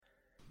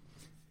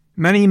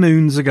Many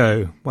moons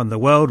ago, when the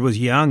world was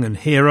young and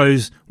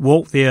heroes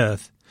walked the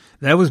earth,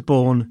 there was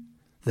born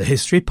the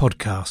History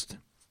Podcast.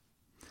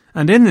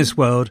 And in this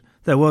world,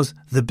 there was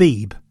the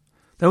Beeb.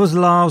 There was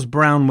Lars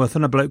Brownworth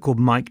and a bloke called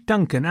Mike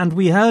Duncan, and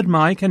we heard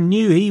Mike and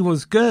knew he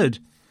was good.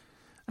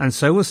 And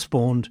so was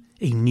spawned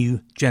a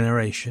new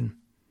generation,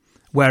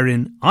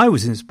 wherein I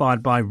was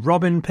inspired by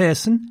Robin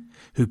Pearson,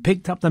 who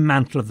picked up the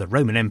mantle of the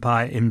Roman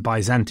Empire in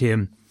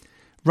Byzantium.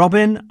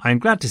 Robin, I'm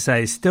glad to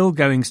say, is still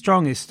going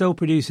strong, is still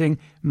producing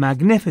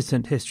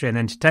magnificent history and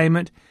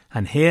entertainment,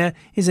 and here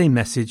is a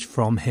message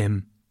from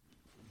him.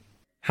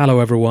 Hello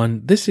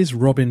everyone, this is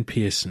Robin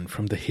Pearson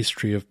from the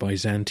History of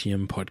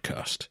Byzantium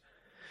podcast.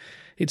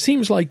 It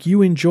seems like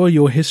you enjoy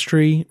your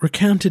history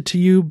recounted to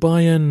you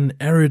by an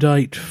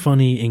erudite,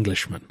 funny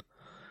Englishman.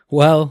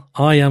 Well,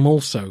 I am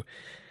also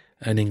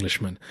an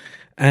Englishman.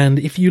 And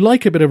if you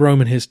like a bit of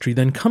Roman history,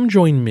 then come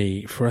join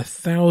me for a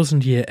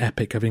 1,000-year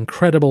epic of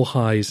incredible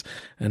highs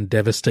and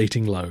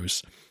devastating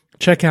lows.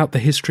 Check out The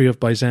History of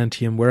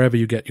Byzantium wherever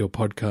you get your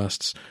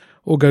podcasts,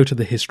 or go to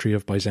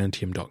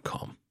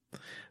thehistoryofbyzantium.com.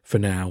 For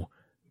now,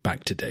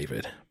 back to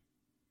David.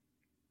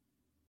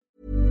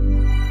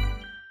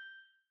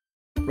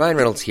 Ryan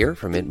Reynolds here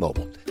from Mint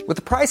Mobile. With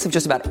the price of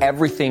just about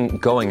everything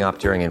going up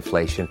during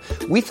inflation,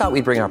 we thought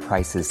we'd bring our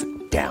prices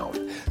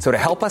down. So to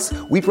help us,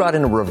 we brought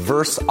in a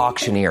reverse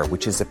auctioneer,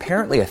 which is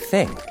apparently a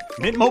thing.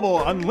 Mint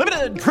Mobile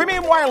Unlimited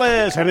Premium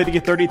Wireless. How to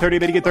get 30, 30,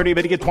 bit to get 30,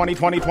 bit to get 20,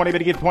 20, 20, bit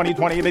to get 20,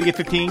 20, bit to get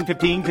 15,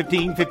 15,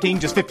 15, 15,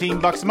 just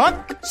 $15 a month?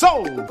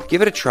 Sold!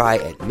 Give it a try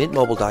at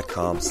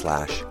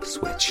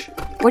mintmobile.com/switch.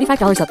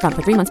 $45 up front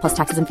for 3 months plus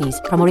taxes and fees.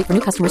 Promo rate for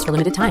new customers for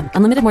limited time.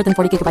 Unlimited more than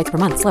 40 gigabytes per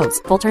month. Slows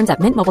full terms at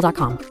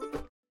mintmobile.com.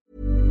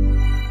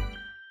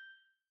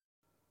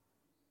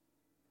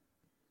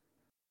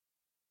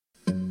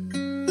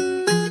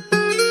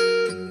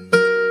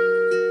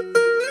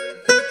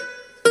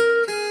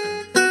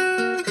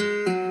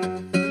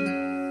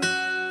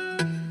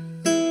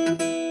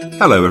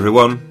 Hello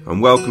everyone, and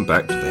welcome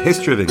back to the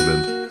History of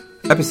England,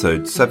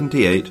 episode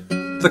 78,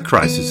 The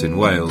Crisis in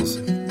Wales.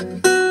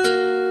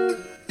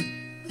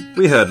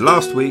 We heard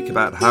last week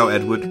about how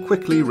Edward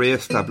quickly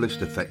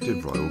re-established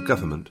effective royal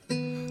government,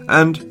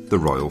 and the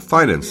royal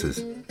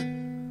finances.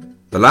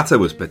 The latter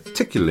was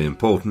particularly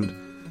important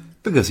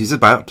because he's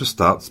about to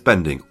start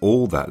spending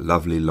all that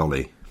lovely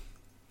lolly.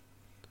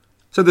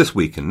 So this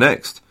week and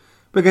next,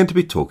 we're going to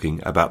be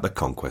talking about the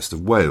conquest of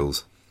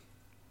Wales.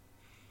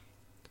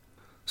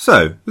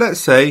 So, let's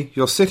say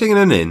you're sitting in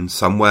an inn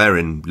somewhere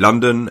in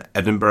London,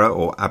 Edinburgh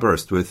or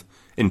Aberystwyth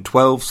in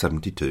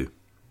 1272.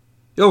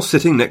 You're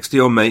sitting next to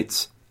your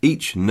mates,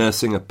 each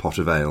nursing a pot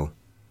of ale.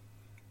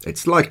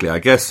 It's likely, I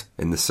guess,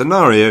 in this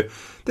scenario,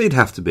 that you'd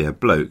have to be a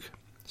bloke,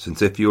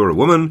 since if you were a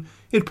woman,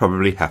 you'd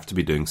probably have to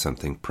be doing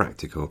something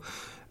practical,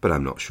 but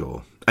I'm not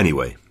sure.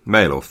 Anyway,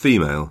 male or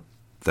female,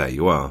 there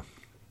you are.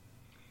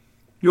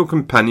 Your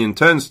companion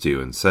turns to you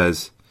and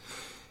says,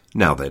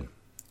 "Now then,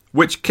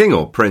 which king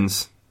or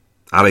prince?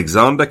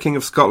 Alexander, King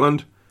of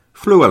Scotland,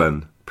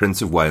 Llewellyn,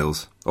 Prince of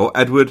Wales, or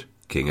Edward,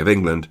 King of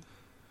England,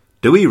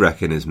 do we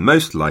reckon is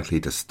most likely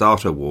to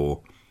start a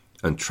war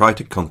and try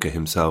to conquer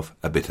himself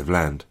a bit of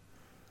land?"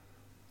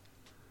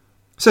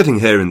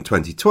 Sitting here in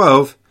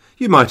 2012,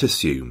 you might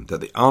assume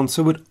that the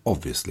answer would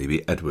obviously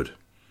be Edward.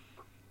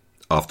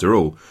 After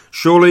all,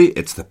 surely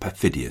it's the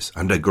perfidious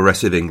and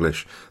aggressive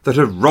English that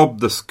have robbed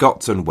the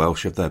Scots and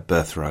Welsh of their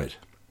birthright.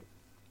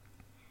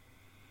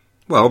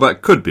 Well,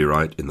 that could be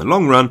right in the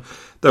long run,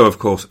 though of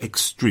course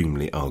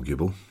extremely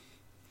arguable.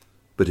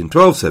 But in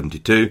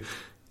 1272,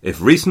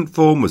 if recent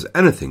form was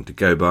anything to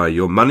go by,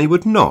 your money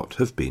would not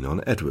have been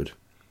on Edward.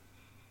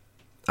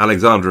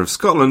 Alexander of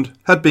Scotland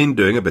had been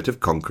doing a bit of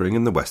conquering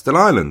in the Western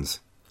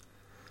Islands.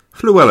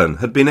 Llewellyn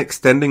had been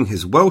extending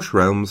his Welsh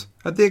realms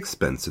at the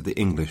expense of the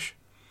English.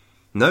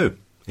 No,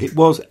 it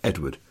was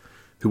Edward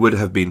who would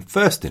have been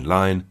first in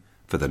line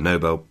for the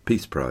Nobel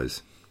Peace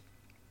Prize.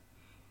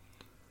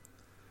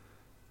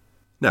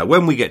 Now,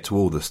 when we get to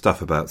all the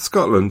stuff about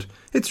Scotland,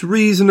 it's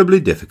reasonably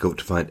difficult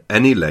to find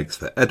any legs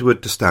for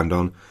Edward to stand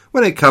on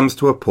when it comes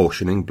to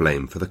apportioning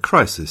blame for the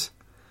crisis.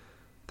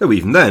 Though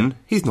even then,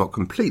 he's not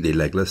completely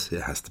legless,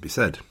 it has to be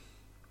said.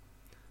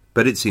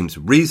 But it seems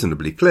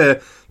reasonably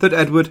clear that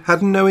Edward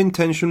had no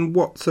intention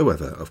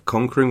whatsoever of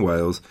conquering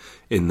Wales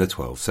in the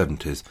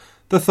 1270s.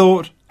 The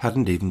thought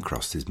hadn't even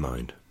crossed his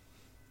mind.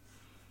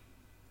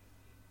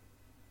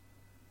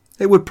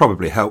 It would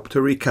probably help to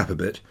recap a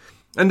bit.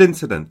 And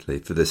incidentally,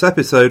 for this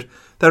episode,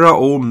 there are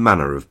all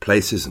manner of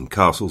places and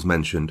castles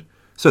mentioned,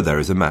 so there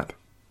is a map.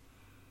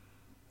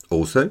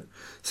 Also,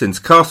 since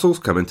castles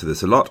come into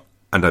this a lot,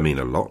 and I mean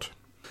a lot,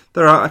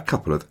 there are a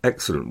couple of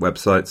excellent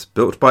websites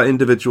built by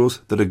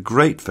individuals that are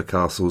great for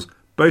castles,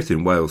 both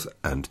in Wales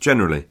and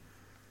generally,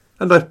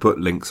 and I've put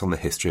links on the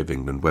History of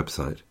England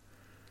website.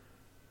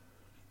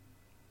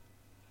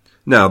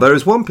 Now, there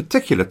is one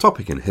particular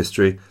topic in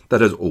history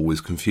that has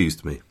always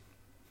confused me.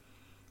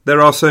 There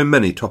are so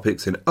many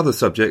topics in other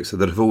subjects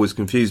that have always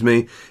confused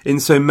me in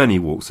so many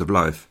walks of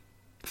life.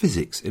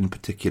 Physics in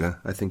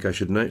particular, I think I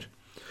should note.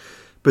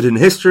 But in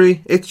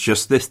history, it's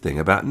just this thing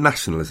about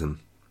nationalism.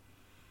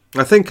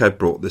 I think I've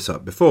brought this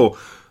up before.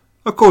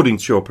 According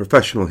to your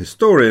professional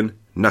historian,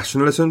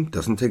 nationalism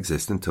doesn't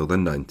exist until the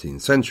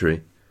 19th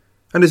century,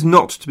 and is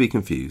not to be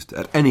confused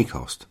at any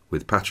cost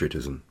with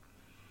patriotism.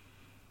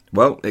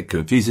 Well, it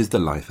confuses the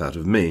life out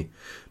of me,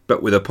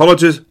 but with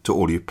apologies to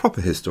all you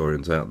proper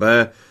historians out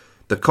there,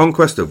 the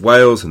conquest of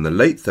Wales in the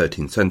late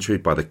 13th century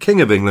by the King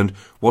of England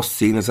was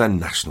seen as a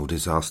national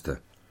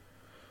disaster.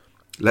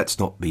 Let's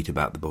not beat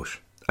about the bush.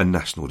 A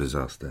national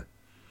disaster.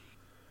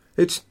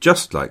 It's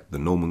just like the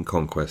Norman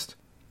conquest.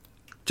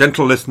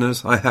 Gentle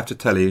listeners, I have to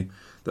tell you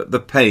that the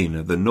pain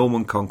of the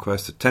Norman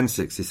conquest of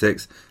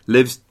 1066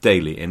 lives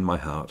daily in my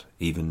heart,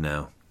 even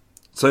now.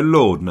 So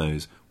Lord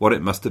knows what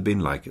it must have been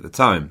like at the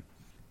time.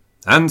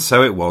 And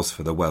so it was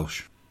for the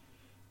Welsh.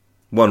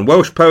 One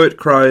Welsh poet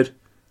cried,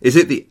 "Is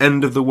it the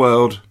end of the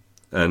world?"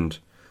 And,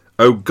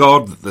 "O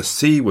God, that the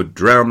sea would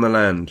drown the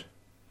land."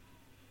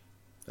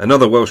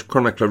 Another Welsh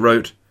chronicler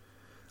wrote,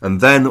 "And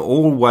then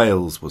all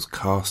Wales was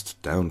cast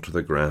down to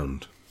the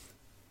ground."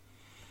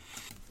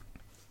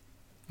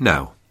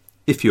 Now,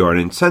 if you are an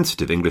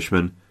insensitive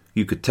Englishman,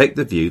 you could take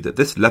the view that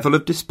this level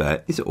of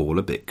despair is all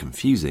a bit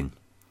confusing.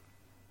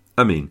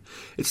 I mean,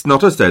 it's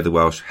not as though the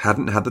Welsh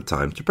hadn't had the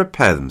time to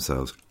prepare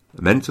themselves,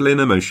 mentally and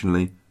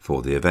emotionally,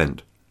 for the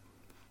event.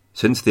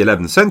 Since the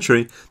 11th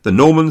century, the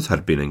Normans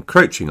had been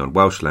encroaching on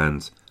Welsh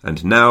lands,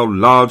 and now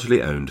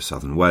largely owned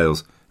southern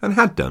Wales, and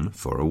had done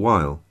for a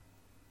while.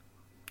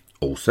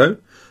 Also,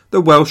 the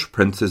Welsh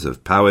princes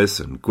of Powys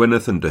and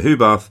Gwynedd and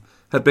Deheubarth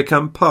had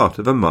become part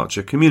of a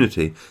marcher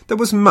community that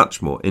was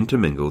much more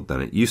intermingled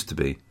than it used to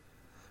be,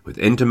 with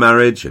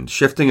intermarriage and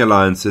shifting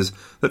alliances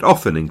that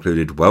often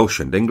included Welsh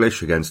and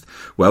English against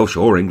Welsh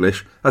or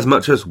English, as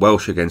much as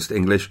Welsh against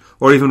English,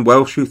 or even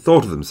Welsh who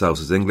thought of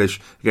themselves as English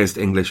against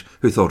English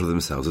who thought of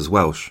themselves as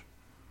Welsh.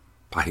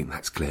 I think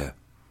that's clear.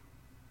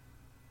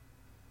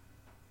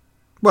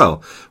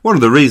 Well, one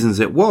of the reasons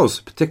it was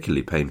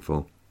particularly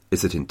painful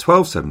is that in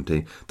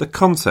 1270 the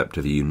concept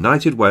of a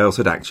united Wales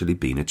had actually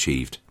been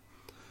achieved.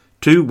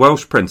 2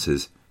 Welsh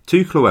princes,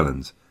 2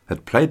 Llywelyns,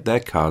 had played their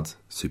cards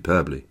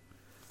superbly.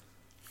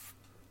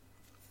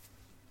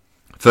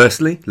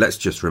 Firstly, let's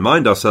just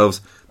remind ourselves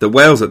that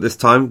Wales at this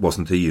time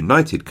wasn't a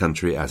united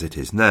country as it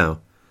is now.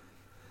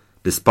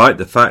 Despite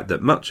the fact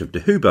that much of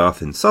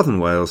Deheubarth in southern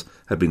Wales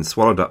had been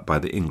swallowed up by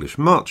the English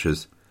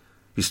marchers,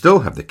 you still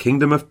have the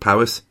Kingdom of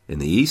Powys in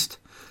the east,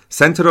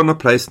 centred on a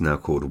place now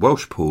called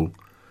Welshpool,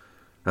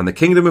 and the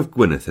Kingdom of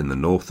Gwynedd in the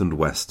north and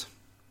west.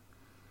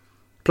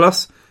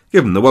 Plus,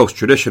 given the Welsh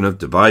tradition of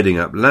dividing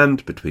up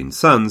land between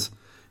sons,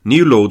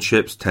 new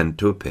lordships tend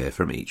to appear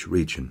from each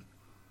region.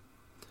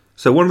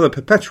 So one of the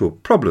perpetual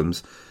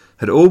problems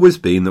had always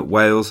been that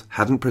Wales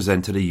hadn't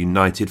presented a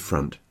united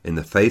front in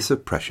the face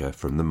of pressure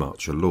from the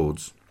marcher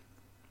lords.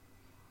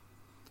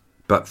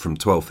 But from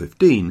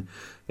 1215,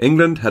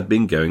 England had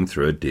been going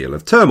through a deal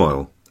of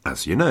turmoil,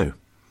 as you know.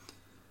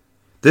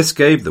 This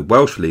gave the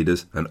Welsh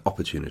leaders an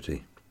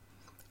opportunity,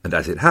 and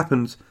as it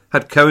happens,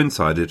 had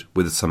coincided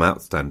with some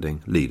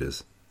outstanding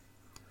leaders.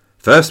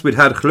 First we'd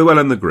had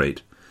Llywelyn the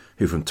Great,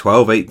 who from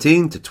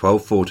 1218 to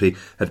 1240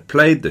 had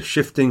played the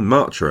shifting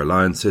marcher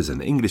alliances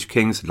and English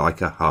kings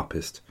like a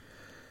harpist,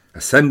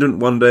 ascendant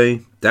one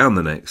day, down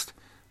the next,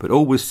 but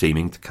always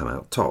seeming to come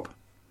out top.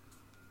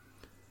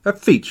 A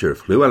feature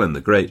of Llywelyn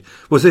the Great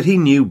was that he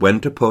knew when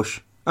to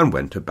push and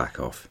when to back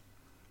off.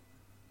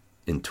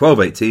 In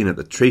 1218, at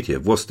the Treaty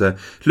of Worcester,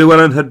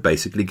 Llywelyn had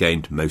basically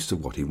gained most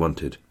of what he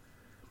wanted.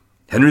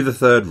 Henry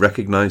III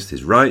recognised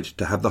his right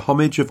to have the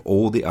homage of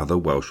all the other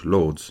Welsh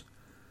lords.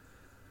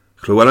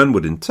 Llywelyn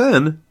would in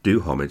turn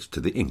do homage to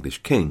the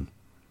English king.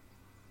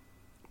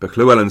 But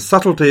Llywelyn's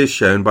subtlety is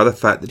shown by the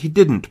fact that he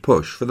didn't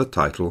push for the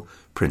title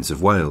Prince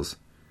of Wales.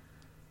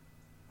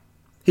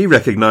 He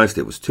recognised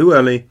it was too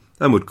early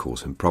and would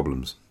cause him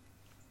problems.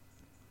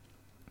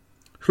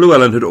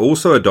 Llywelyn had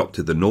also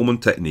adopted the Norman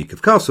technique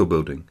of castle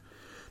building.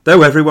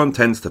 Though everyone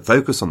tends to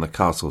focus on the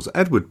castles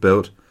Edward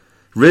built,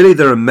 really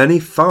there are many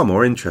far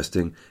more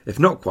interesting, if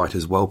not quite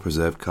as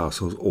well-preserved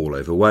castles all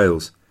over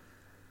Wales.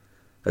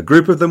 A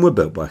group of them were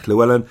built by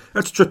Llywelyn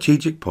at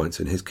strategic points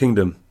in his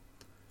kingdom.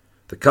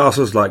 The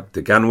castles like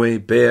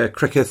Deganwy, Beer,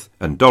 Crickeith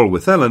and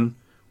Dolwyddelan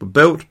were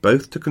built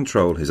both to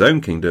control his own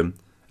kingdom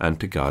and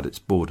to guard its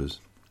borders.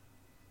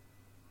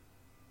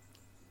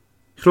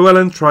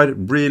 Llywelyn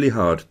tried really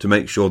hard to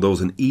make sure there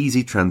was an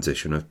easy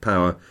transition of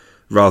power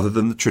rather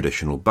than the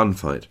traditional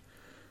bunfight,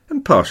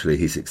 and partially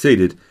he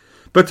succeeded,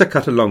 but to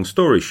cut a long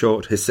story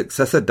short, his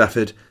successor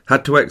Dafydd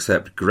had to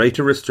accept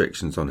greater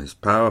restrictions on his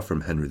power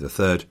from Henry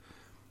III,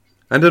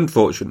 and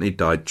unfortunately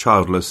died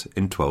childless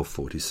in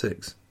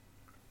 1246.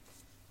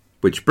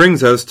 Which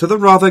brings us to the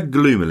rather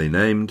gloomily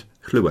named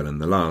Llywelyn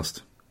the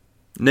Last.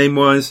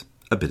 Name-wise,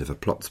 a bit of a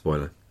plot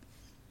spoiler.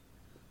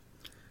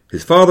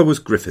 His father was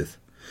Gruffydd,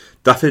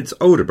 Dafydd's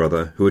older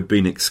brother who had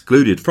been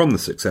excluded from the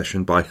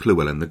succession by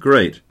Llywelyn the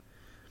Great.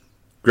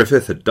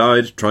 Gruffydd had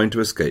died trying to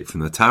escape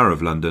from the Tower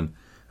of London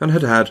and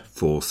had had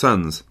 4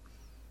 sons,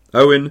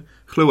 Owen,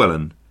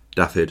 Llywelyn,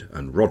 Dafydd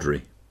and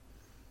Rhodri.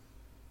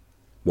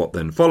 What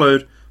then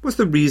followed was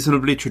the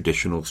reasonably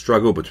traditional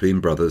struggle between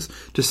brothers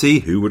to see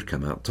who would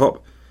come out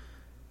top,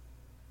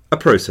 a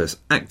process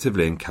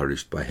actively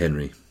encouraged by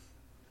Henry.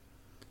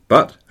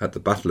 But at the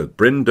Battle of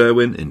Bryn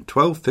Derwin in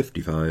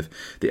 1255,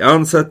 the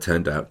answer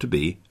turned out to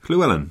be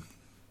Llywelyn.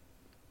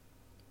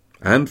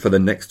 And for the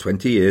next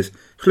 20 years,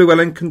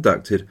 Llywelyn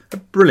conducted a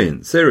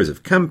brilliant series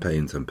of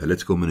campaigns and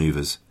political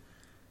manoeuvres.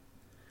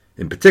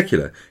 In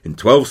particular, in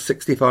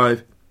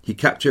 1265, he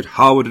captured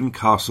Hawarden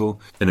Castle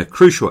in a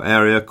crucial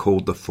area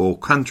called the Four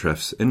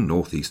Cantrefs in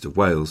northeast of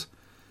Wales,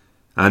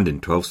 and in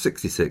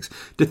 1266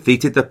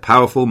 defeated the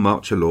powerful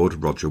Marcher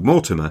Lord Roger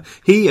Mortimer,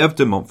 he of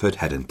de Montfort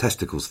Head and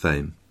Testicles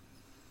fame.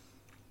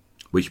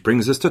 Which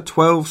brings us to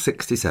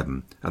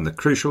 1267 and the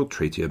crucial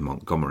Treaty of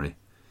Montgomery.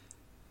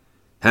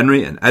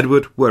 Henry and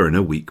Edward were in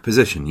a weak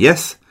position.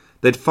 Yes,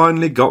 they'd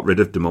finally got rid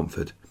of de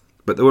Montfort,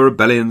 but there were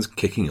rebellions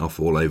kicking off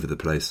all over the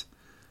place,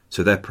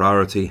 so their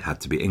priority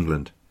had to be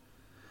England.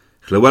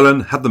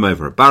 Llywelyn had them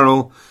over a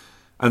barrel,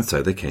 and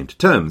so they came to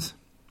terms.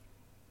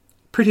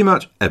 Pretty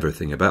much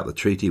everything about the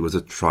treaty was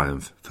a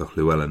triumph for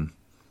Llywelyn.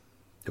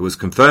 It was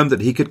confirmed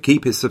that he could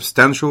keep his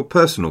substantial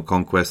personal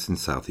conquests in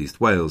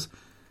southeast Wales.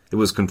 It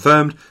was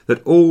confirmed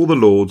that all the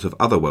lords of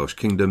other Welsh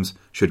kingdoms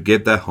should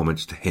give their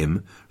homage to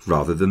him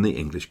rather than the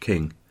English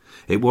king.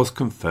 It was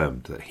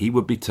confirmed that he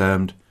would be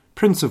termed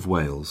Prince of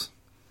Wales.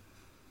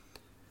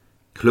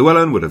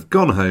 Llywelyn would have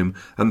gone home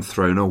and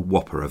thrown a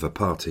whopper of a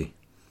party.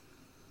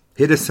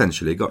 He had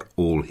essentially got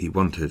all he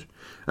wanted,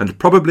 and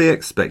probably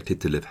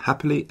expected to live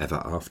happily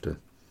ever after.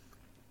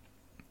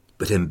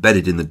 But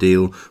embedded in the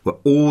deal were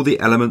all the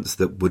elements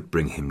that would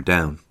bring him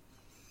down.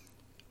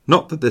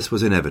 Not that this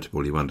was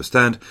inevitable, you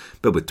understand,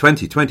 but with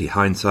 2020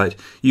 hindsight,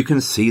 you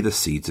can see the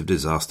seeds of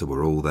disaster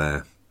were all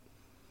there.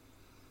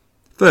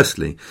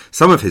 Firstly,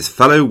 some of his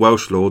fellow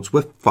Welsh lords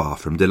were far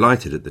from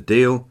delighted at the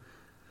deal,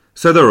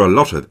 so there are a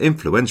lot of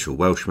influential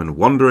Welshmen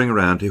wandering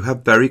around who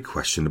have very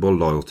questionable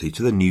loyalty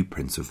to the new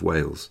Prince of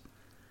Wales.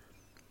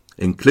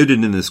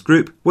 Included in this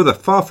group were the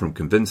far from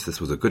convinced this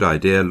was a good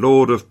idea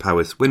Lord of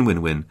Powys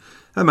Wynwynwyn,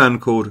 a man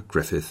called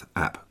Griffith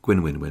ap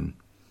Gwynwynwyn.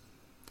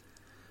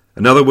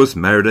 Another was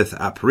Meredith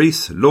ap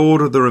Rhys,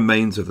 lord of the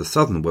remains of the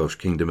southern Welsh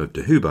kingdom of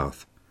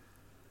Deheubarth.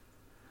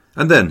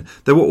 And then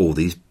there were all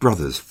these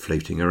brothers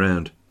floating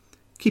around.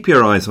 Keep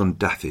your eyes on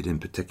Dafydd in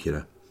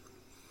particular.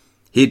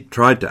 He'd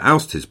tried to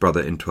oust his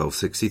brother in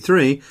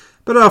 1263,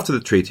 but after the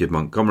Treaty of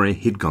Montgomery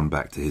he'd gone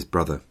back to his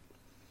brother.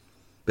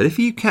 But if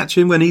you catch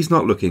him when he's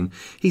not looking,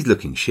 he's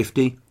looking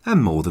shifty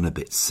and more than a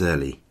bit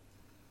surly.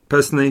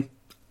 Personally,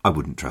 I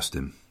wouldn't trust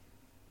him.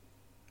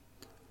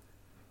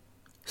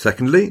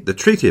 Secondly, the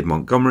Treaty of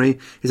Montgomery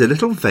is a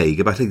little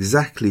vague about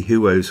exactly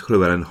who owes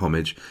Llywelyn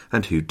homage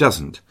and who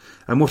doesn't,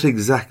 and what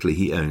exactly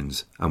he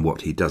owns and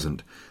what he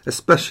doesn't,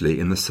 especially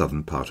in the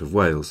southern part of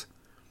Wales.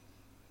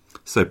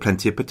 So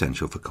plenty of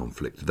potential for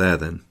conflict there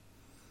then.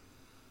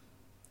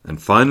 And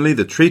finally,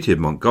 the Treaty of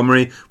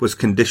Montgomery was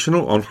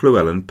conditional on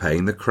Llywelyn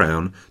paying the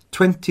Crown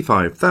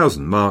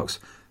 25,000 marks,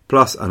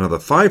 plus another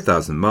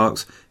 5,000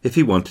 marks if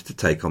he wanted to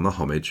take on the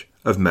homage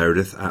of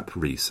Meredith ap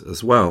Rhys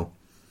as well.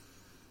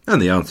 And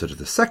the answer to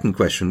the second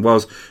question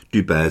was,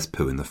 do bears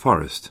poo in the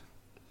forest?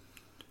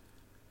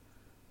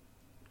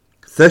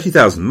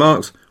 30,000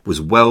 marks was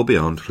well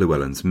beyond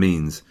Llywelyn's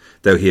means,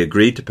 though he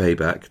agreed to pay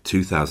back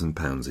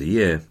 £2,000 a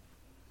year.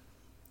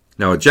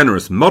 Now, a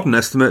generous modern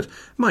estimate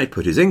might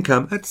put his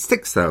income at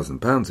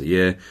 £6,000 a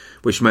year,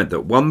 which meant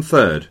that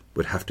 1/3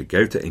 would have to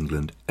go to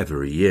England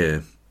every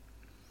year.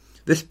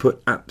 This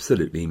put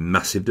absolutely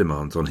massive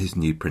demands on his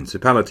new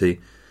principality,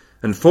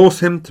 and forced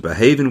him to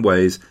behave in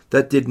ways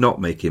that did not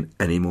make him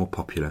any more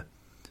popular,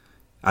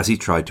 as he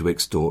tried to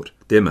extort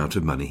the amount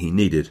of money he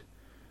needed.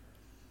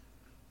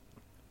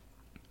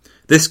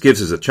 This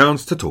gives us a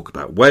chance to talk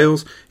about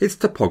Wales, its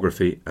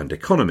topography and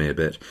economy a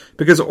bit,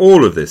 because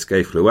all of this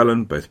gave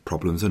Llywelyn both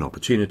problems and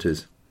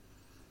opportunities.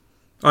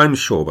 I'm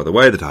sure, by the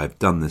way, that I have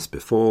done this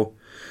before,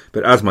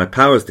 but as my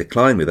powers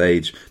decline with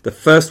age, the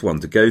first one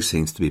to go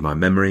seems to be my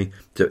memory,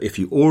 so if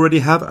you already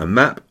have a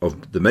map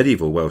of the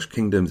medieval Welsh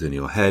kingdoms in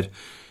your head,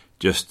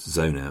 just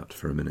zone out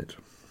for a minute.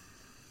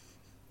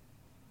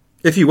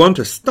 If you want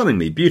a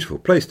stunningly beautiful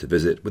place to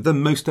visit with the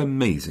most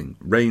amazing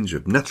range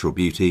of natural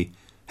beauty,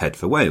 head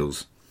for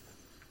Wales.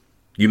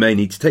 You may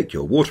need to take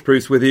your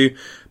waterproofs with you,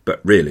 but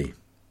really.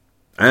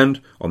 And,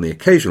 on the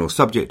occasional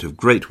subject of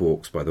great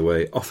walks, by the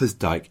way, Offa's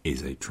Dyke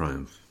is a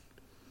triumph.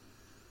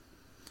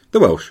 The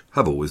Welsh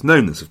have always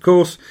known this, of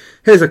course.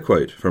 Here's a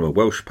quote from a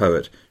Welsh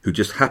poet who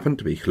just happened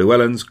to be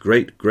Llywelyn's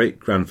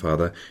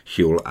great-great-grandfather,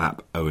 Hywel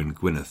ap Owen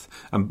Gwynedd.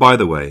 And by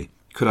the way,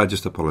 could I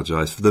just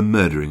apologise for the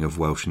murdering of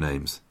Welsh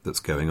names that's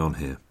going on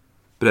here?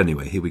 But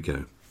anyway, here we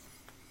go.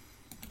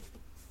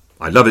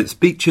 I love its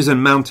beaches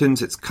and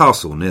mountains, its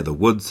castle near the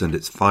woods and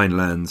its fine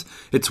lands,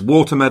 its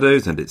water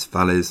meadows and its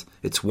valleys,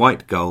 its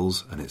white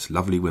gulls and its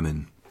lovely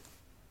women.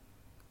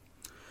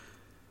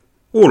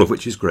 All of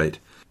which is great.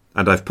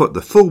 And I've put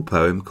the full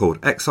poem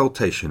called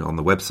Exaltation on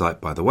the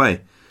website, by the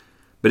way.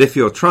 But if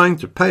you're trying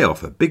to pay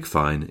off a big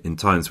fine in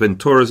times when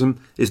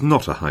tourism is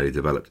not a highly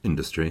developed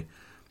industry,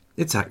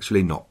 it's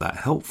actually not that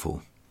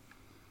helpful.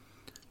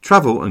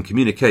 Travel and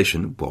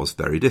communication was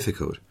very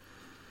difficult.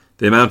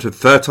 The amount of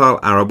fertile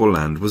arable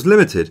land was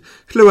limited.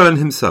 Llywelyn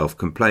himself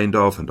complained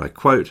of, and I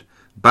quote,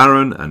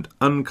 barren and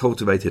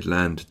uncultivated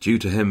land due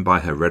to him by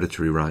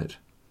hereditary right.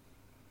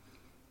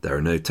 There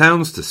are no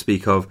towns to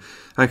speak of,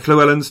 and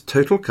Llywelyn's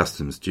total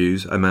customs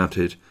dues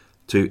amounted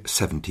to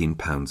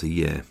 £17 a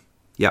year.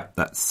 Yep,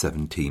 that's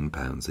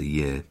 £17 a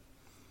year.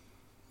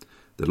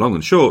 The long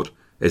and short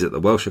is that the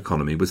Welsh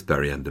economy was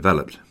very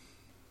undeveloped.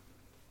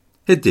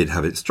 It did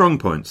have its strong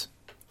points.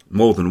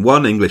 More than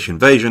one English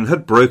invasion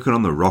had broken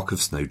on the rock of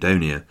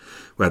Snowdonia,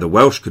 where the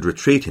Welsh could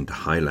retreat into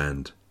high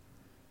land.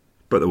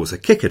 But there was a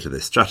kicker to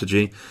this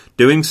strategy.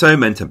 Doing so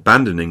meant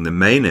abandoning the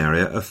main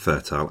area of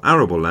fertile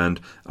arable land,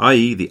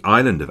 i.e. the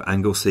island of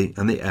Anglesey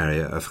and the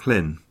area of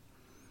Llyn.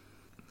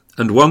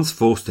 And once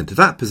forced into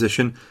that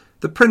position,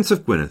 the Prince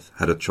of Gwynedd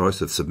had a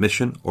choice of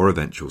submission or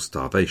eventual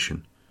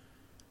starvation.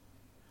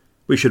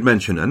 We should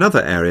mention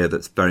another area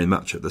that's very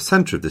much at the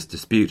centre of this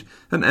dispute,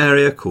 an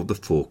area called the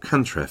Four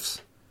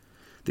Cantrefs.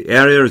 The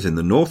area is in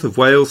the north of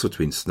Wales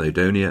between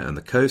Snowdonia and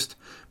the coast,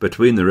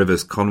 between the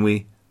rivers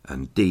Conwy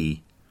and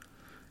Dee.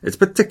 It's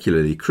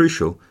particularly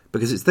crucial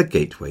because it's the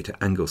gateway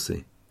to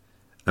Anglesey,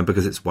 and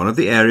because it's one of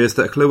the areas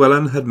that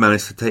Llywelyn had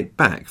managed to take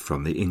back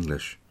from the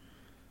English.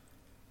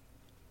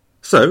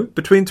 So,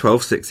 between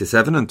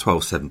 1267 and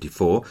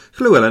 1274,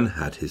 Llywelyn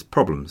had his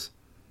problems.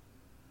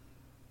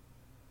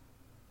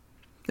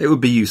 It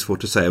would be useful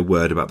to say a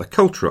word about the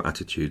cultural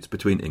attitudes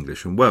between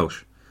English and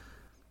Welsh.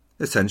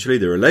 Essentially,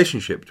 the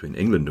relationship between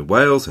England and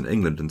Wales and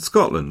England and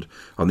Scotland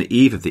on the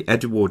eve of the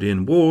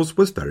Edwardian Wars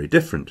was very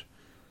different.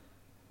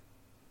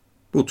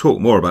 We'll talk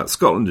more about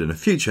Scotland in a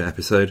future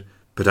episode,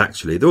 but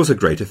actually there was a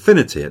great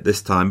affinity at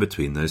this time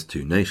between those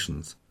two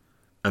nations.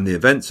 And the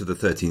events of the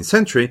 13th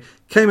century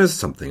came as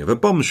something of a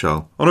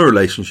bombshell on a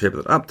relationship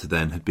that up to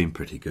then had been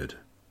pretty good.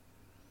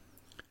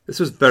 This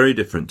was very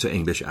different to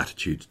English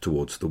attitudes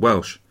towards the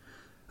Welsh.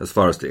 As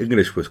far as the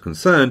English was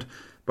concerned,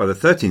 by the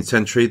 13th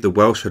century the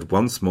Welsh had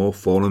once more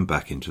fallen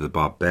back into the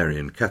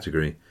barbarian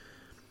category.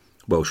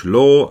 Welsh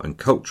law and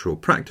cultural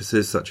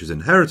practices such as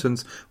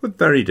inheritance were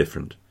very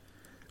different.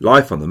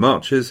 Life on the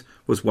marches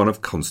was one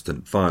of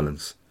constant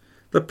violence.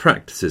 The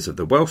practices of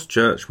the Welsh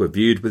Church were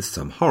viewed with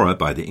some horror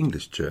by the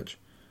English Church.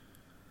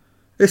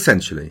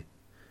 Essentially,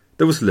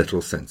 there was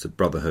little sense of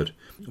brotherhood.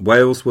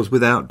 Wales was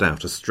without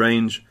doubt a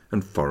strange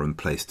and foreign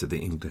place to the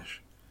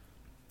English.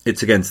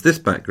 It's against this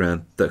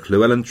background that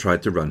Llywelyn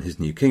tried to run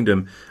his new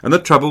kingdom, and the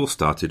trouble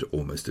started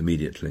almost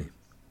immediately.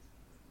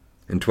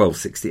 In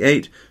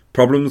 1268,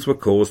 problems were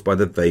caused by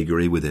the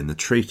vagary within the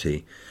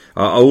treaty.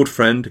 Our old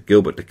friend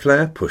Gilbert de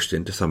Clare pushed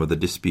into some of the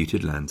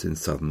disputed lands in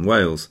southern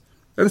Wales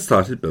and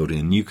started building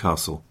a new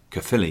castle,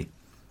 Caerphilly.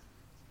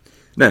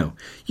 Now,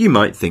 you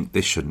might think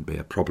this shouldn't be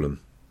a problem.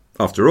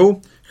 After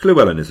all,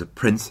 Llywelyn is a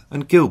prince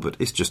and Gilbert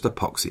is just a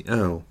poxy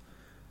earl.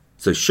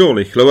 So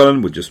surely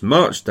Llywelyn would just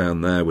march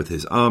down there with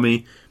his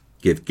army,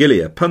 give Gilly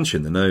a punch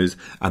in the nose,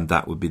 and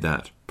that would be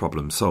that,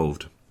 problem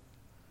solved.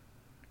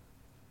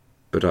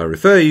 But I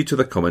refer you to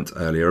the comments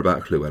earlier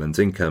about Llywelyn's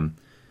income.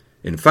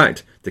 In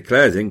fact, de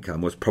Clare's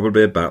income was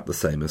probably about the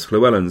same as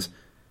Llywelyn's,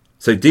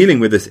 so dealing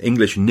with this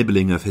English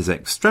nibbling of his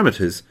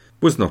extremities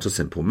was not a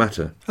simple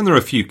matter. And there are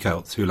a few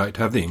Celts who like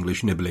to have the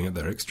English nibbling at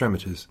their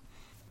extremities.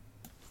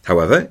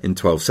 However, in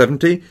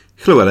 1270,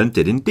 Llywelyn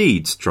did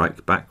indeed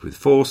strike back with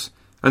force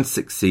and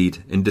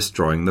succeed in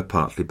destroying the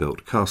partly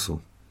built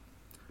castle.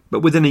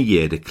 But within a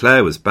year de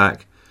Clare was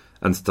back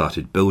and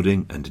started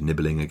building and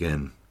nibbling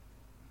again.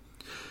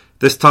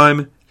 This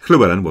time,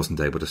 Llywelyn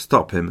wasn't able to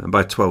stop him, and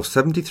by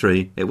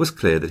 1273 it was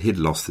clear that he'd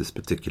lost this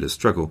particular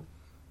struggle.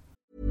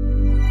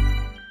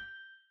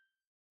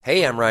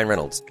 Hey, I'm Ryan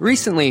Reynolds.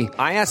 Recently,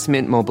 I asked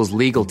Mint Mobile's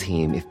legal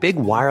team if big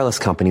wireless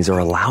companies are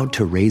allowed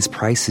to raise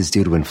prices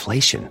due to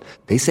inflation.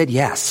 They said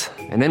yes.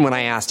 And then when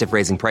I asked if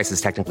raising prices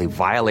technically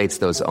violates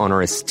those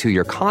onerous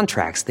 2-year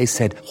contracts, they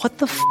said, "What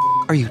the f***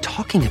 are you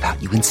talking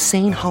about, you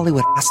insane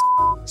Hollywood ass?"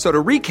 So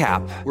to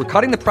recap, we're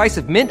cutting the price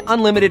of Mint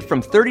Unlimited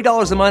from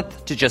 $30 a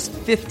month to just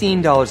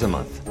 $15 a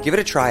month. Give it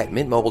a try at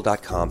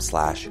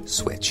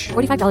mintmobile.com/switch.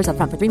 $45 up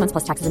front for 3 months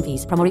plus taxes and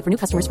fees. Promo rate for new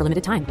customers for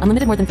limited time.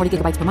 Unlimited more than 40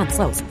 gigabytes per month.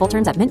 Slows full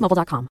terms at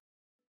mintmobile.com.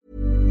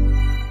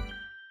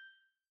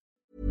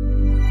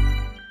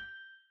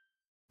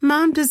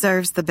 Mom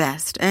deserves the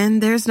best,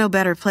 and there's no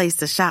better place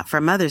to shop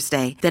for Mother's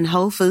Day than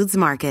Whole Foods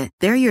Market.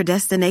 They're your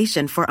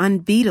destination for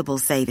unbeatable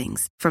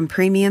savings, from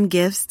premium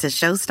gifts to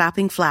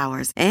show-stopping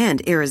flowers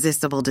and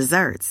irresistible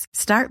desserts.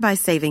 Start by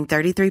saving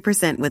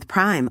 33% with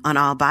Prime on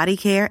all body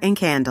care and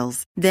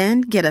candles.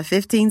 Then get a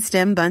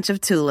 15-stem bunch of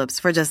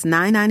tulips for just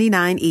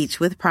 $9.99 each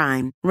with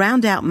Prime.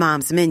 Round out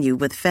Mom's menu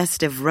with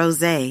festive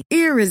rosé,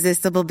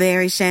 irresistible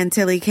berry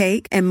chantilly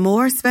cake, and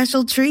more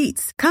special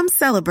treats. Come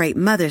celebrate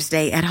Mother's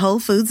Day at Whole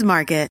Foods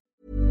Market.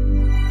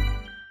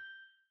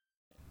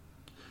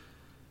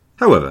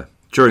 However,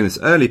 during this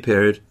early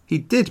period, he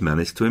did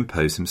manage to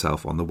impose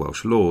himself on the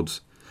Welsh lords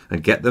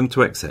and get them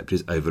to accept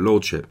his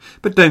overlordship,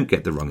 but don't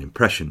get the wrong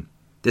impression.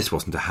 This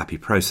wasn't a happy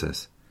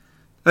process.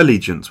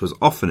 allegiance was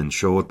often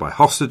ensured by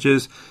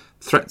hostages,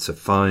 threats of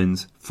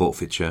fines,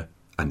 forfeiture,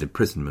 and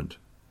imprisonment.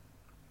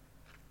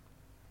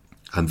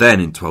 And then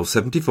in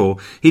 1274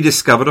 he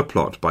discovered a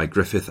plot by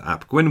Griffith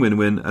ap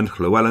Gwynwynwyn and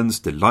Llywelyn's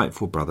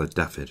delightful brother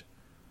Dafydd.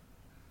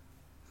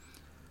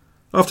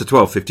 After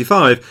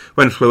 1255,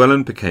 when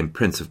Llywelyn became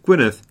Prince of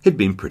Gwynedd, he'd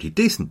been pretty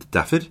decent to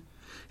Dafydd.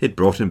 He'd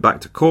brought him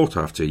back to court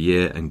after a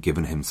year and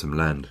given him some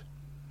land.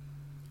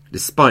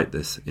 Despite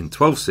this, in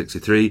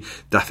 1263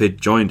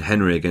 Dafydd joined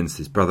Henry against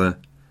his brother,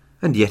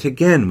 and yet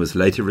again was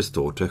later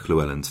restored to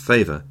Llywelyn's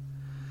favour.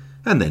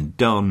 And then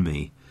darn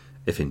me,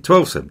 if in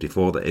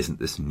 1274 there isn't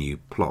this new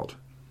plot.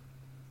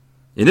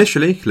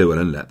 Initially,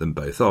 Llywelyn let them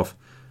both off,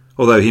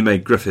 although he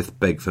made Griffith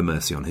beg for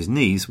mercy on his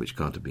knees, which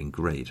can't have been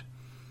great.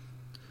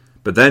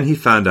 But then he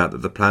found out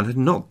that the plan had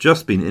not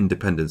just been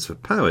independence for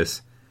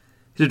Powys,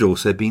 it had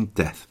also been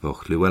death for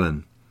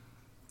Llywelyn.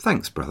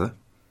 Thanks, brother.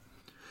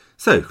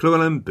 So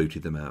Llywelyn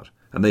booted them out,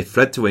 and they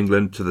fled to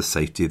England to the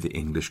safety of the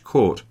English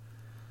court,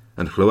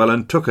 and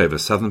Llywelyn took over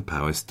southern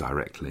Powys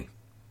directly.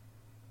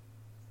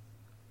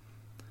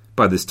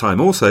 By this time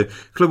also,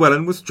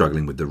 Llywelyn was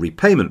struggling with the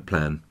repayment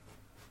plan,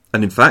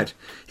 and in fact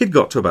he'd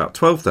got to about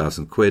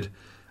 12,000 quid,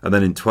 and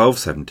then in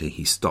 1270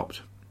 he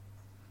stopped.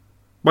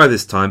 By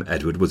this time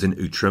Edward was in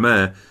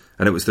Outremer,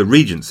 and it was the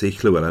regency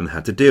Llywelyn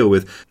had to deal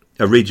with,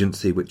 a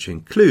regency which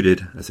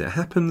included, as it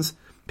happens,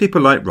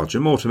 people like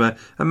Roger Mortimer,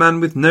 a man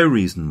with no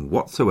reason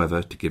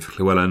whatsoever to give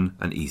Llywelyn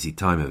an easy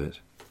time of it.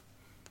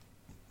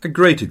 A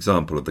great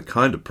example of the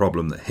kind of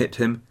problem that hit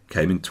him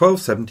came in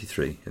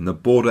 1273 in the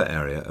border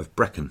area of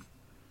Brecon.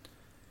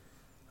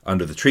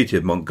 Under the Treaty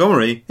of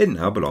Montgomery, it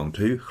now belonged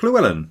to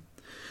Llywelyn,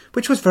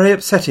 which was very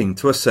upsetting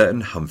to a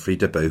certain Humphrey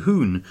de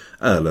Bohun,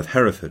 Earl of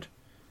Hereford,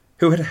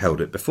 who had held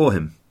it before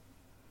him.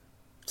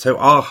 So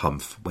our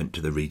Humph went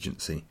to the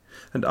Regency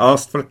and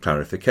asked for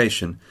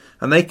clarification,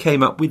 and they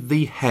came up with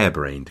the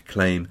harebrained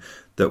claim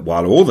that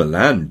while all the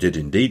land did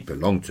indeed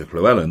belong to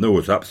Llywelyn, there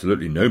was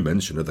absolutely no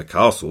mention of the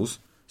castles.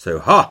 So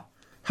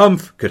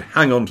Humph could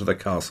hang on to the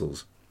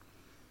castles.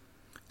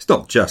 It's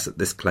not just that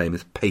this claim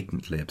is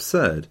patently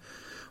absurd,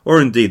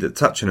 or indeed that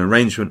such an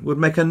arrangement would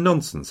make a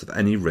nonsense of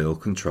any real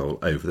control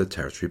over the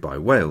territory by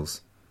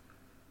Wales.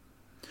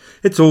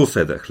 It's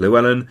also that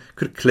Llywelyn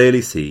could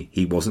clearly see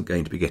he wasn't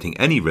going to be getting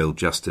any real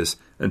justice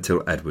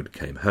until Edward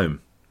came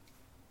home.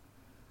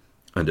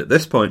 And at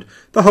this point,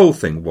 the whole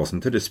thing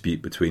wasn't a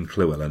dispute between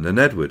Llywelyn and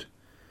Edward.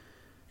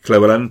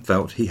 Llywelyn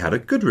felt he had a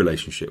good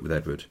relationship with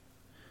Edward.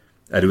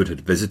 Edward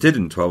had visited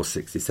in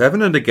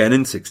 1267 and again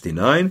in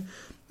 69,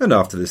 and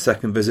after the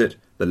second visit,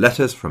 the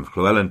letters from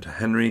Llywelyn to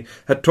Henry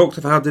had talked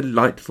of how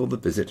delightful the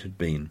visit had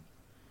been.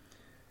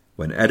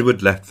 When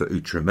Edward left for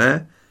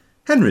Outremer,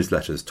 Henry's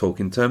letters talk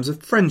in terms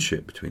of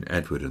friendship between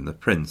Edward and the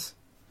prince.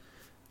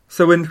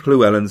 So in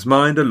Llywelyn's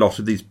mind, a lot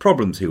of these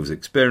problems he was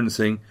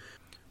experiencing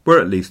were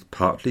at least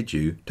partly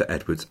due to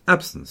Edward's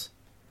absence.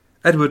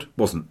 Edward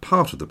wasn't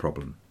part of the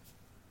problem.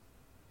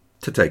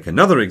 To take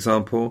another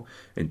example,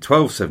 in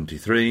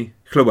 1273,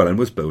 Llywelyn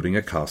was building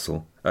a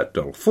castle at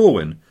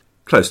Dolforwyn,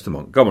 close to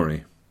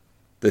Montgomery.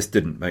 This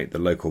didn't make the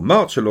local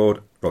marcher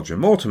lord, Roger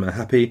Mortimer,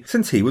 happy,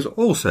 since he was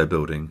also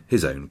building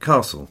his own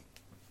castle.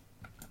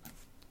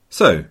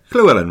 So,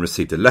 Llywelyn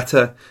received a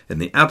letter in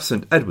the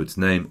absent Edward's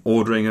name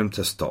ordering him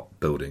to stop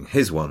building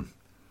his one.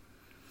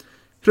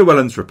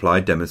 Llywelyn's reply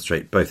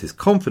demonstrates both his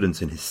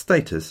confidence in his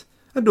status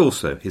and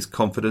also his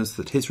confidence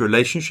that his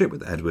relationship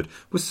with Edward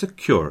was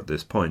secure at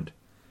this point.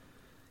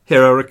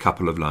 Here are a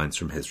couple of lines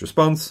from his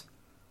response.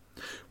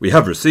 "We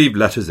have received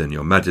letters in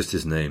your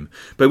Majesty's name,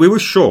 but we were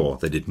sure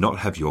they did not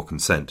have your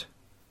consent."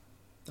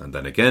 And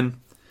then again,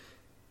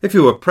 "If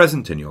you were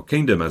present in your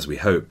kingdom, as we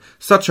hope,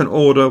 such an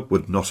order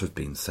would not have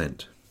been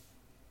sent."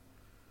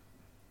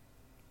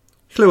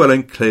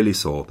 Llywelyn clearly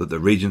saw that the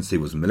regency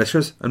was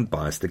malicious and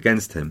biased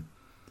against him,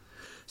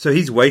 so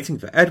he's waiting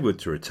for Edward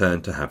to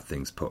return to have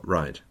things put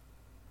right.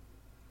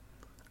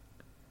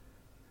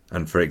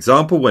 And for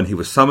example, when he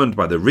was summoned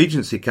by the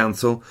Regency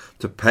Council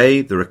to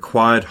pay the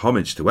required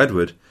homage to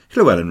Edward,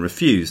 Llywelyn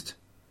refused.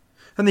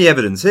 And the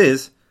evidence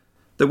is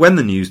that when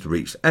the news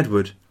reached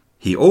Edward,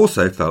 he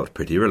also felt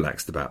pretty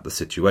relaxed about the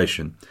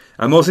situation,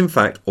 and was in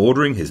fact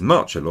ordering his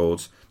marcher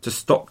lords to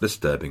stop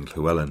disturbing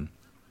Llywelyn.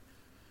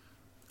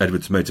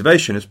 Edward's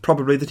motivation is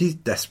probably that he's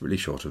desperately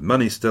short of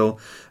money still,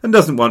 and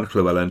doesn't want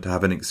Llywelyn to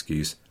have an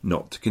excuse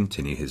not to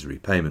continue his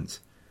repayments.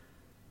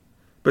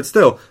 But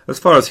still, as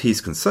far as he's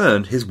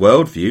concerned, his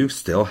worldview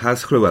still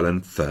has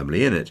Llywelyn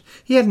firmly in it.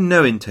 He had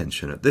no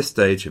intention at this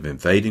stage of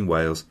invading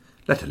Wales,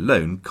 let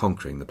alone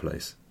conquering the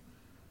place.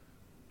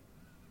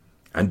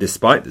 And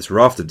despite this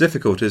raft of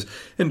difficulties,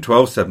 in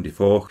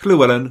 1274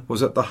 Llywelyn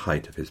was at the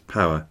height of his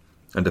power,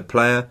 and a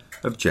player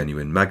of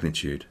genuine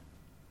magnitude.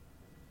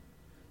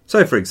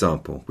 So, for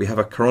example, we have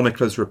a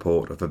chronicler's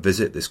report of a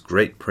visit this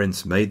great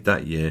prince made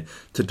that year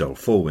to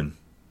Dolforwyn.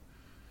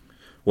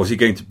 Was he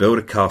going to build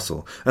a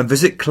castle and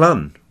visit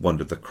Clun,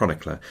 wondered the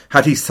chronicler,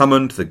 had he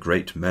summoned the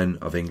great men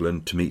of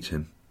England to meet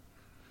him?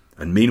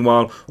 And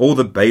meanwhile, all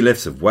the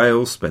bailiffs of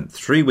Wales spent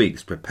 3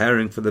 weeks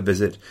preparing for the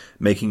visit,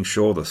 making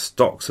sure the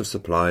stocks of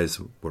supplies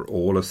were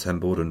all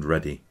assembled and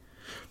ready.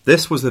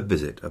 This was the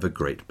visit of a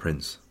great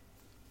prince.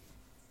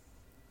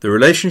 The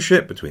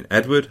relationship between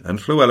Edward and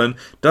Llywelyn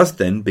does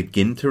then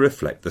begin to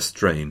reflect the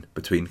strain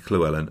between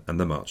Llywelyn and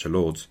the Marcher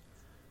Lords.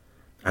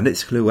 And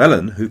it's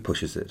Llywelyn who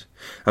pushes it,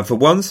 and for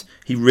once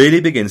he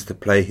really begins to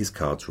play his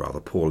cards rather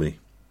poorly.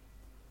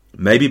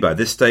 Maybe by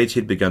this stage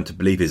he'd begun to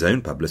believe his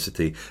own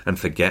publicity and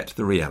forget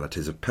the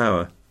realities of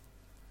power.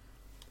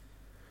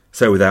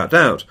 So without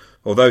doubt,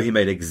 although he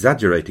made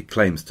exaggerated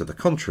claims to the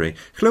contrary,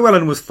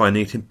 Llywelyn was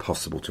finding it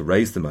impossible to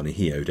raise the money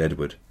he owed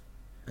Edward,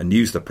 and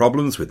used the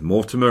problems with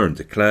Mortimer and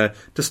de Clare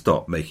to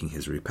stop making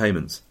his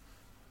repayments.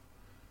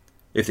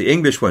 If the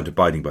English weren't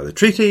abiding by the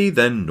treaty,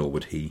 then nor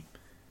would he.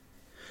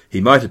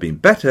 He might have been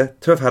better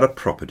to have had a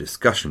proper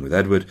discussion with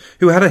Edward,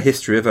 who had a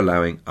history of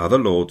allowing other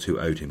lords who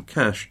owed him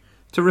cash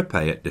to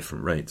repay at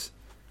different rates.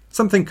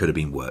 Something could have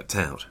been worked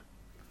out.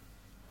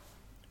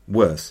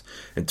 Worse,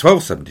 in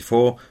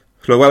 1274,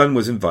 Llywelyn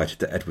was invited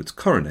to Edward's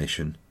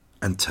coronation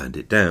and turned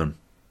it down.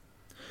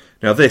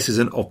 Now this is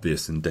an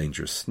obvious and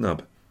dangerous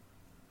snub.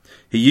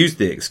 He used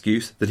the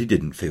excuse that he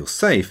didn't feel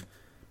safe,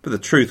 but the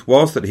truth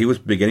was that he was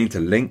beginning to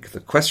link the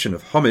question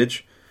of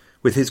homage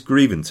with his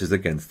grievances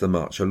against the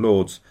Marcher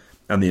Lords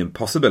and the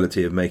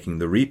impossibility of making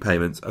the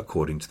repayments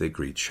according to the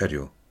agreed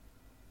schedule.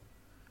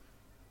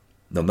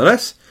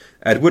 Nonetheless,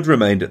 Edward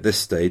remained at this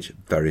stage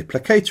very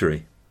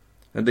placatory,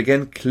 and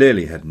again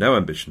clearly had no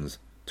ambitions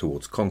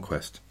towards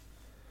conquest.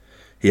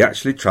 He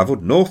actually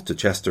travelled north to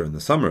Chester in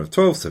the summer of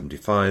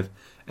 1275,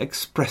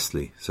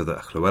 expressly so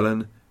that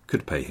Llywelyn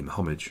could pay him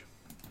homage.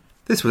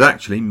 This was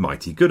actually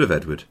mighty good of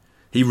Edward.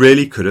 He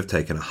really could have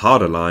taken a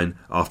harder line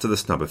after the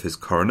snub of his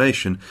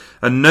coronation,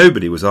 and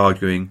nobody was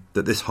arguing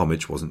that this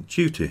homage wasn't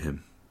due to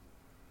him.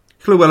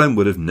 Llywelyn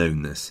would have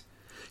known this.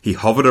 He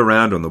hovered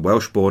around on the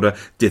Welsh border,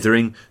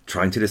 dithering,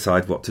 trying to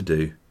decide what to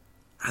do,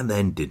 and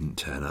then didn't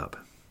turn up.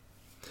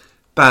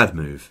 Bad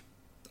move.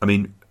 I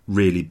mean,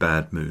 really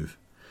bad move.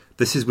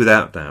 This is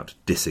without doubt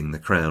dissing the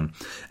crown.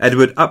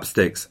 Edward up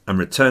sticks and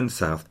returned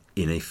south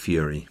in a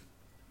fury.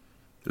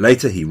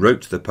 Later he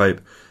wrote to the Pope,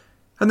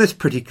 and this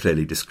pretty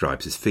clearly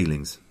describes his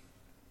feelings.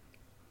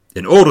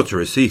 In order to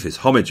receive his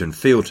homage and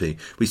fealty,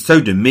 we so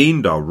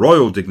demeaned our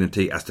royal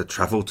dignity as to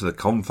travel to the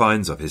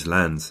confines of his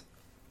lands.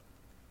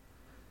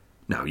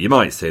 Now, you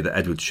might say that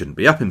Edward shouldn't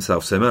be up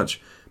himself so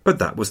much, but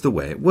that was the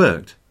way it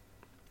worked.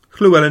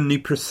 Llywelyn knew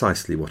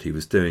precisely what he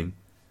was doing.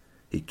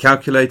 He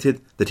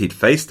calculated that he'd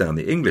faced down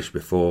the English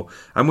before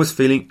and was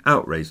feeling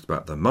outraged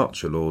about the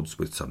Marcher Lords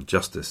with some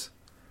justice.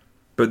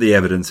 But the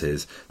evidence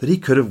is that he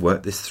could have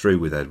worked this through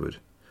with Edward.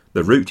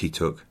 The route he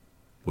took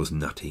was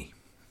nutty.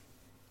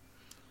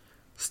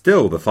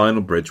 Still, the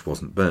final bridge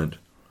wasn't burnt.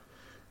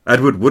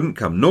 Edward wouldn't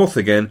come north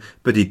again,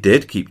 but he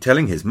did keep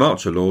telling his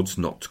Marcher Lords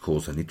not to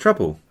cause any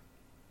trouble.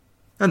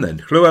 And then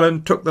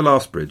Llywelyn took the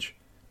last bridge,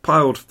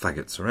 piled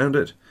faggots around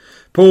it,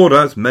 poured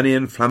as many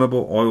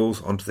inflammable oils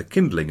onto the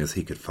kindling as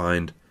he could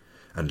find,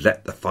 and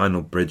let the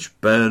final bridge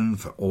burn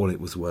for all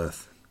it was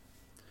worth.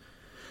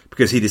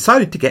 Because he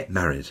decided to get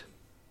married.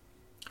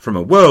 From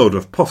a world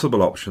of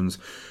possible options,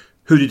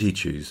 who did he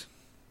choose?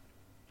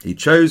 He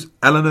chose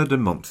Eleanor de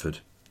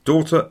Montfort,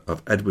 daughter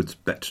of Edward's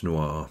bête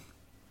noire.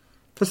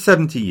 For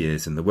 70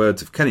 years, in the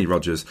words of Kenny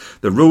Rogers,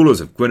 the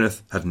rulers of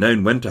Gwynedd had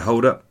known when to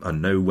hold up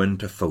and know when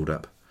to fold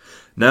up.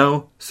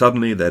 Now,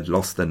 suddenly they'd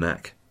lost their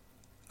knack,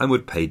 and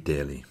would pay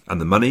dearly, and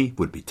the money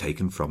would be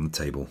taken from the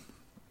table.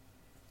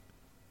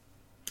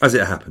 As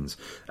it happens,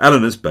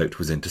 Eleanor's boat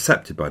was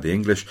intercepted by the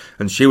English,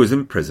 and she was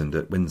imprisoned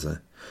at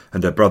Windsor,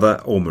 and her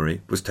brother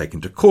Ormary was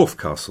taken to Corfe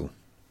Castle.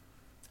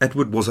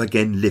 Edward was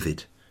again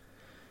livid.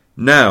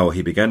 Now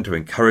he began to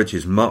encourage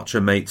his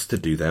Marcher mates to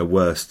do their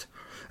worst,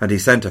 and he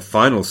sent a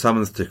final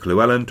summons to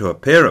Llywelyn to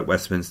appear at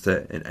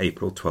Westminster in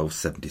April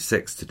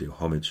 1276 to do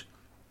homage.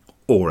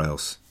 Or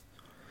else.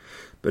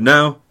 But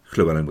now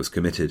Llywelyn was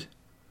committed.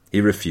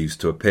 He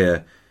refused to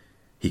appear.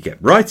 He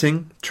kept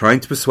writing, trying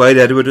to persuade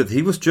Edward that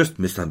he was just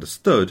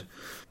misunderstood,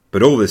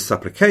 but all this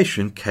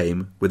supplication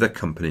came with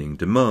accompanying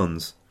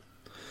demands.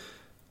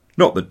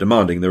 Not that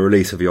demanding the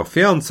release of your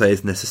fiancée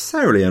is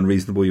necessarily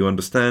unreasonable, you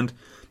understand,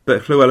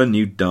 but Llywelyn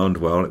knew darned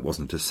well it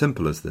wasn't as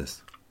simple as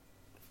this.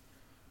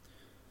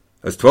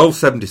 As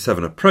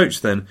 1277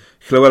 approached then,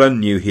 Llywelyn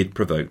knew he'd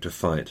provoked a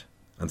fight,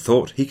 and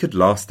thought he could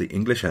last the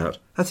English out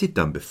as he'd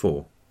done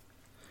before.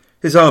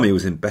 His army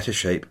was in better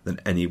shape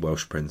than any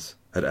Welsh prince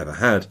had ever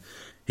had.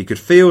 He could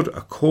field a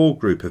core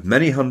group of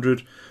many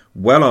hundred,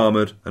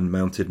 well-armoured and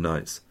mounted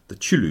knights, the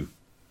Chulu.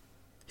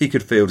 He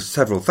could field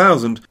several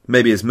thousand,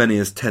 maybe as many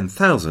as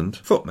 10,000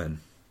 footmen.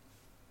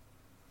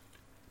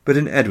 But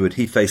in Edward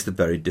he faced a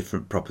very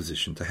different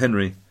proposition to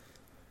Henry.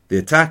 The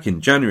attack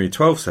in January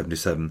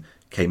 1277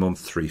 came on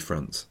 3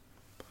 fronts.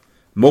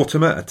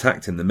 Mortimer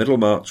attacked in the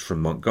Middlemarch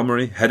from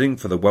Montgomery, heading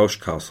for the Welsh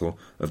castle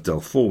of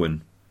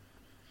Delforwyn.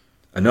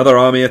 Another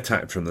army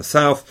attacked from the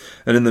south,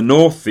 and in the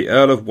north the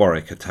Earl of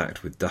Warwick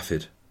attacked with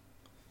Dyfed.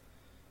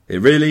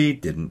 It really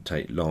didn't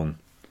take long.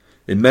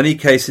 In many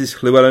cases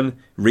Llywelyn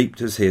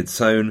reaped as he had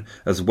sown,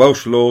 as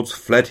Welsh lords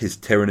fled his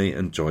tyranny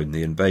and joined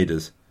the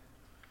invaders.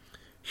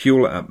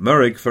 Hywel ap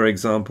Murrig, for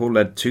example,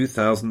 led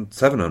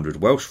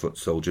 2,700 Welsh foot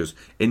soldiers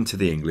into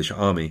the English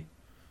army.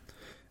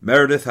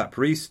 Meredith ap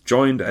Rhys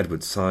joined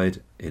Edward's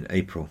side in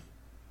April.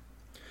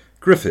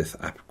 Griffith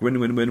ap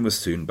Gwynwynwyn was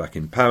soon back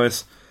in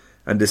Powys,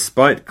 and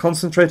despite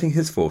concentrating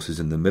his forces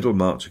in the middle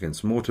march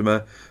against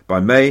Mortimer, by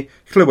May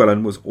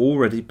Llywelyn was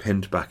already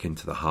pinned back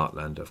into the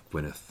heartland of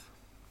Gwynedd.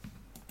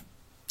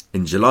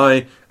 In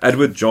July,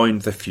 Edward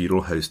joined the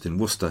feudal host in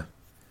Worcester.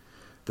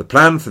 The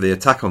plan for the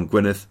attack on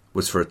Gwynedd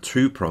was for a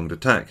two-pronged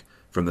attack,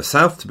 from the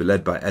south to be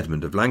led by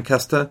Edmund of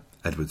Lancaster,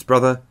 Edward's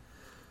brother,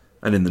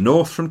 and in the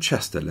north from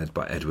Chester, led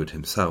by Edward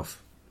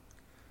himself.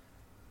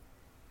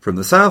 From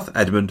the south,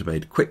 Edmund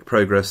made quick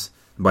progress,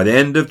 and by the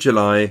end of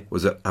July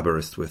was at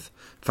Aberystwyth,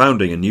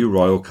 founding a new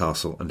royal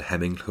castle and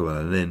hemming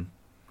Llywelyn in.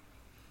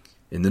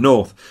 In the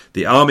north,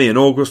 the army in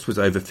August was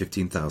over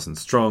 15,000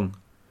 strong.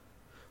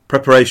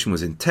 Preparation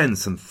was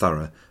intense and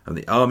thorough, and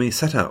the army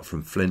set out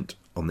from Flint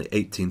on the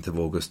 18th of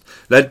August,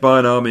 led by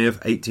an army of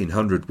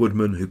 1,800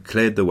 woodmen who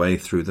cleared the way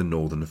through the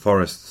northern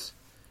forests.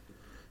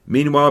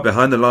 Meanwhile,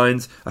 behind the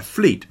lines, a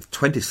fleet of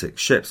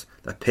 26 ships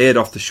appeared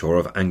off the shore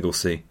of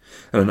Anglesey,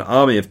 and an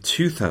army of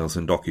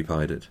 2,000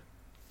 occupied it.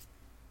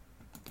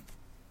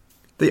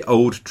 The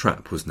old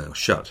trap was now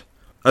shut.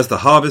 As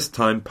the harvest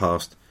time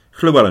passed,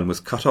 Llywelyn was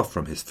cut off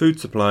from his food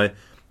supply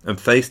and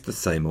faced the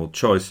same old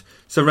choice,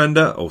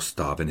 surrender or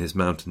starve in his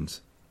mountains.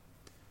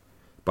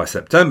 By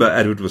September,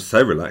 Edward was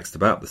so relaxed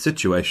about the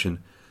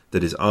situation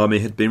that his army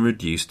had been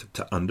reduced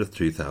to under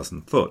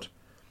 3,000 foot,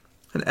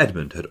 and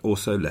Edmund had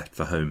also left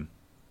for home.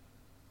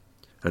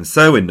 And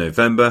so in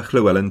November,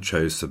 Llywelyn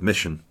chose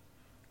submission.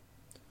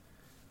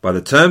 By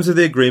the terms of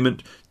the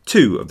agreement,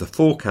 2 of the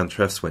 4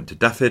 cantrefs went to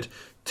Dafydd,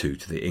 2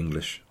 to the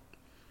English.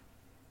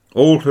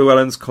 All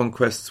Llywelyn's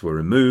conquests were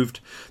removed.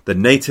 The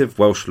native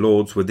Welsh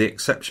lords, with the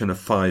exception of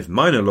 5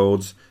 minor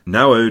lords,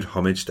 now owed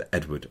homage to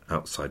Edward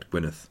outside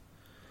Gwynedd.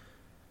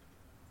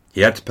 He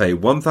had to pay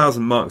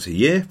 1,000 marks a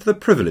year for the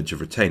privilege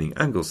of retaining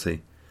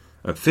Anglesey,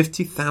 and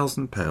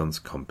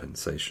 £50,000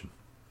 compensation.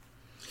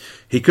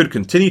 He could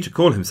continue to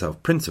call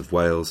himself Prince of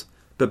Wales,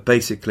 but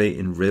basically,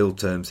 in real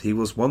terms, he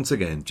was once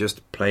again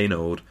just plain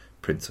old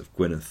Prince of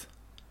Gwynedd.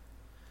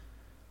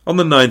 On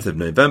the 9th of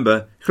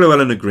November,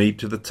 Llywelyn agreed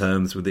to the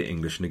terms with the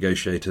English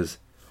negotiators.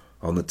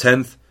 On the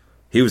 10th,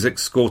 he was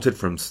escorted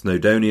from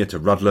Snowdonia to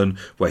Rhuddlan,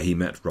 where he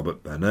met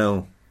Robert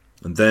Burnell,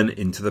 and then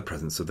into the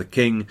presence of the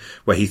king,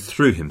 where he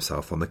threw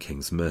himself on the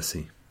king's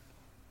mercy.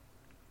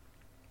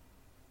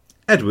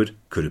 Edward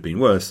could have been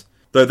worse,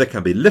 though there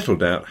can be little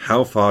doubt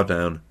how far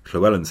down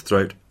Llywelyn's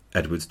throat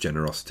Edward's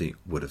generosity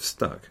would have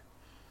stuck.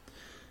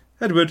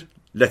 Edward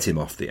let him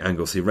off the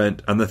Anglesey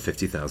rent and the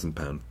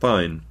 £50,000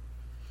 fine.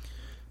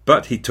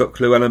 But he took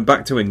Llywelyn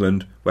back to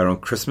England, where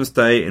on Christmas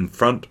Day, in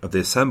front of the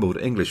assembled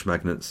English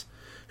magnates,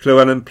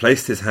 Llywelyn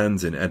placed his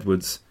hands in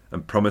Edward's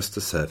and promised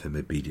to serve him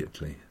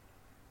obediently.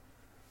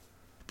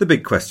 The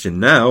big question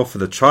now for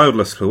the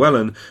childless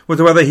Llywelyn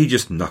was whether he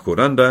just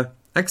knuckled under,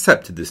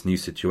 accepted this new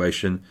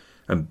situation,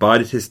 and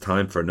bided his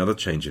time for another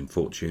change in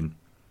fortune,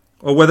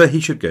 or whether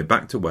he should go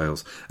back to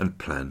Wales and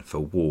plan for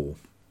war.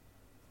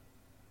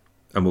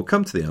 And we'll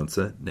come to the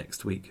answer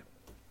next week.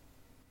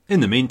 In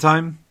the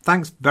meantime,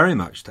 thanks very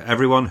much to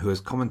everyone who has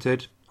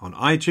commented on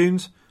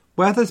iTunes,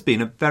 where there's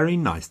been a very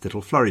nice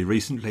little flurry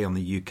recently on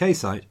the UK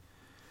site,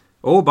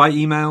 or by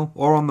email,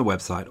 or on the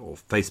website, or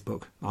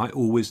Facebook. I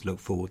always look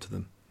forward to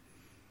them.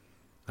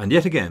 And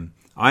yet again,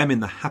 I am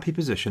in the happy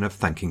position of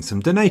thanking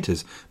some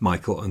donators,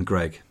 Michael and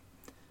Greg.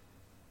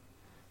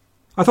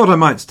 I thought I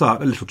might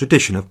start a little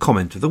tradition of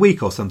comment of the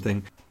week or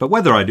something, but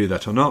whether I do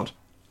that or not,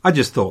 I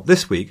just thought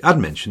this week I'd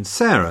mention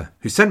Sarah,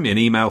 who sent me an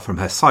email from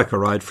her cycle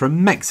ride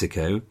from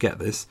Mexico, get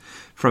this,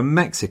 from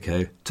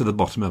Mexico to the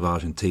bottom of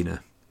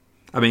Argentina.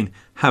 I mean,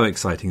 how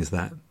exciting is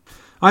that?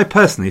 I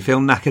personally feel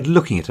knackered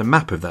looking at a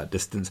map of that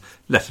distance,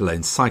 let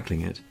alone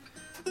cycling it.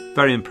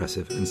 Very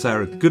impressive, and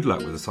Sarah, good luck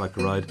with the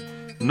cycle ride.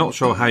 I'm not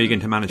sure how you're going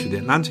to manage with the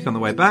Atlantic on the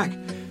way back,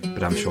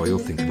 but I'm sure you'll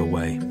think of a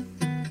way.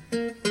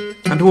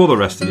 And to all the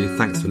rest of you,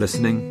 thanks for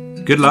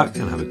listening, good luck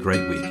and have a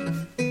great week.